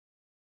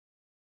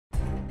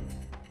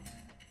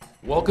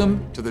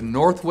Welcome to the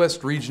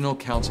Northwest Regional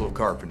Council of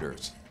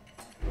Carpenters.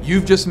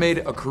 You've just made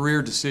a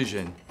career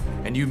decision,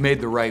 and you've made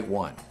the right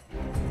one.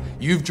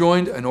 You've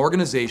joined an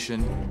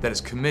organization that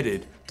is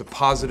committed to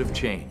positive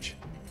change.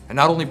 And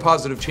not only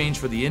positive change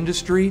for the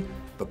industry,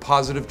 but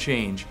positive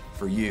change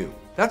for you.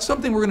 That's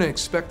something we're going to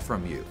expect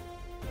from you.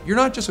 You're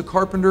not just a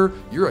carpenter,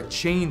 you're a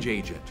change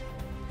agent.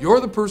 You're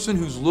the person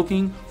who's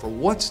looking for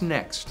what's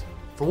next,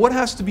 for what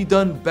has to be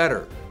done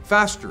better,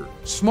 faster,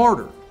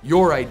 smarter.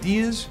 Your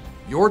ideas,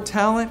 your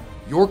talent,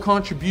 your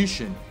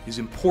contribution is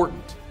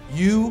important.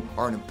 You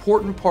are an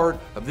important part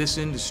of this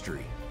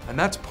industry, and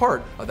that's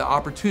part of the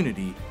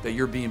opportunity that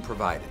you're being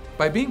provided.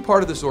 By being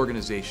part of this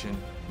organization,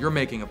 you're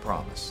making a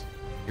promise.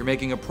 You're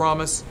making a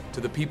promise to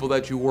the people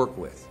that you work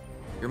with.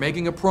 You're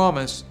making a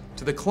promise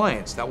to the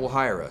clients that will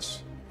hire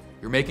us.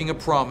 You're making a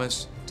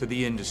promise to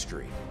the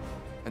industry.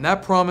 And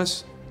that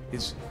promise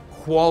is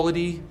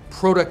quality,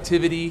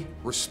 productivity,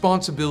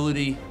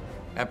 responsibility,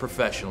 and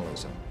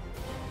professionalism.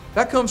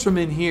 That comes from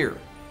in here.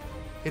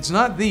 It's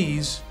not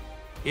these,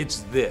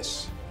 it's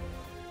this.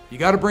 You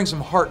got to bring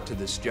some heart to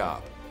this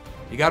job.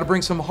 You got to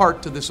bring some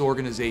heart to this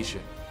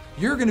organization.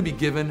 You're going to be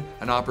given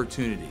an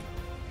opportunity,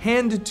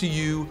 handed to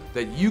you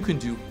that you can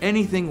do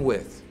anything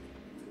with.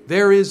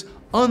 There is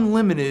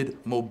unlimited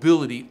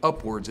mobility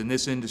upwards in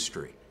this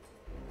industry.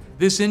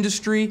 This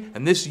industry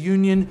and this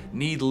union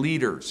need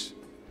leaders.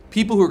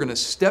 People who are going to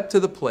step to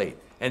the plate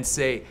and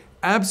say,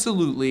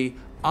 absolutely,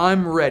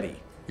 I'm ready.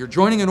 You're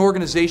joining an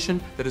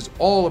organization that is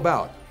all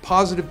about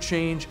positive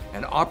change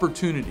and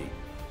opportunity.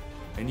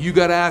 And you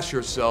got to ask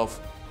yourself,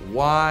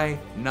 why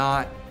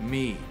not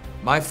me?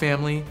 My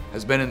family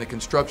has been in the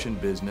construction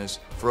business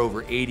for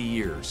over 80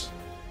 years.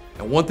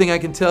 And one thing I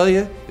can tell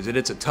you is that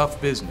it's a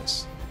tough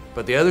business.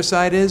 But the other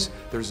side is,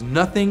 there's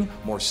nothing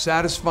more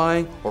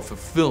satisfying or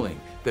fulfilling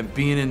than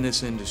being in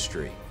this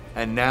industry.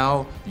 And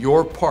now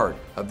you're part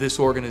of this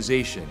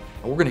organization,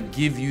 and we're going to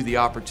give you the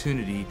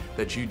opportunity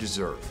that you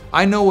deserve.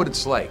 I know what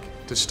it's like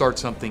to start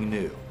something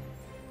new.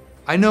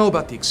 I know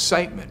about the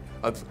excitement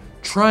of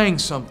trying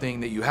something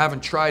that you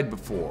haven't tried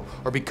before,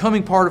 or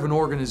becoming part of an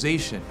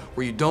organization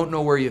where you don't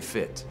know where you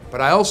fit.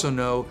 But I also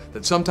know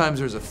that sometimes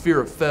there's a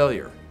fear of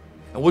failure.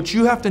 And what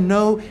you have to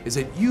know is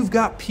that you've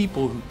got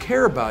people who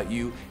care about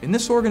you in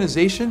this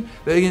organization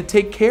that are going to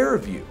take care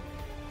of you.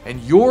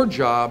 And your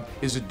job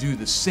is to do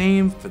the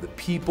same for the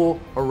people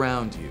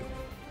around you.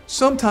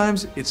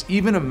 Sometimes it's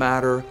even a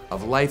matter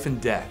of life and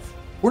death.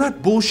 We're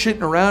not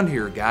bullshitting around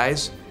here,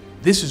 guys.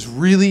 This is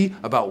really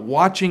about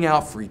watching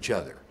out for each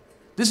other.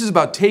 This is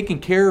about taking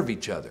care of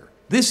each other.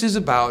 This is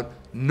about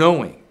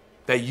knowing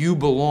that you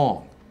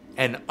belong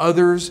and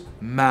others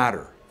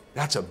matter.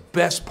 That's the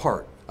best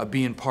part of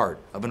being part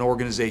of an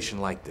organization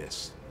like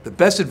this. The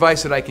best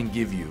advice that I can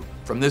give you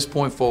from this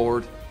point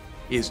forward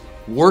is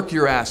work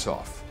your ass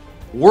off.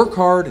 Work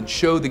hard and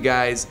show the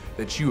guys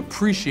that you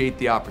appreciate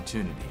the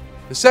opportunity.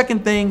 The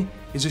second thing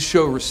is to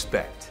show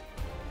respect.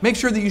 Make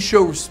sure that you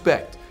show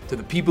respect to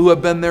the people who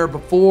have been there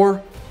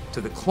before,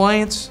 to the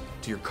clients,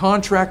 to your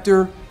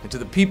contractor, and to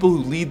the people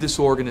who lead this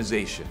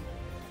organization.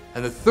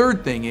 And the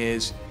third thing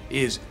is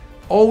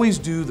always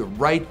do the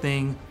right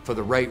thing for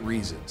the right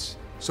reasons.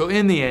 So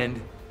in the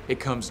end, it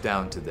comes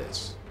down to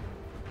this.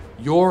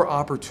 Your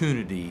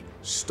opportunity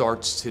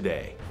starts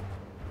today.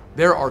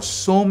 There are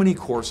so many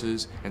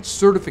courses and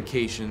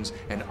certifications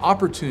and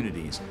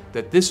opportunities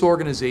that this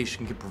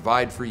organization can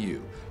provide for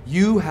you.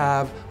 You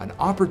have an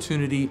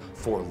opportunity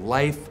for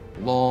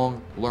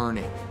lifelong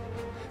learning.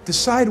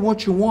 Decide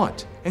what you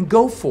want and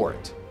go for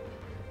it.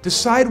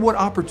 Decide what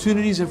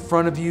opportunities in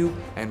front of you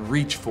and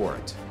reach for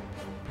it.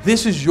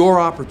 This is your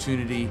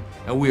opportunity,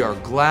 and we are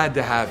glad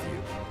to have you.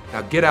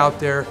 Now get out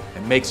there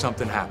and make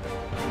something happen.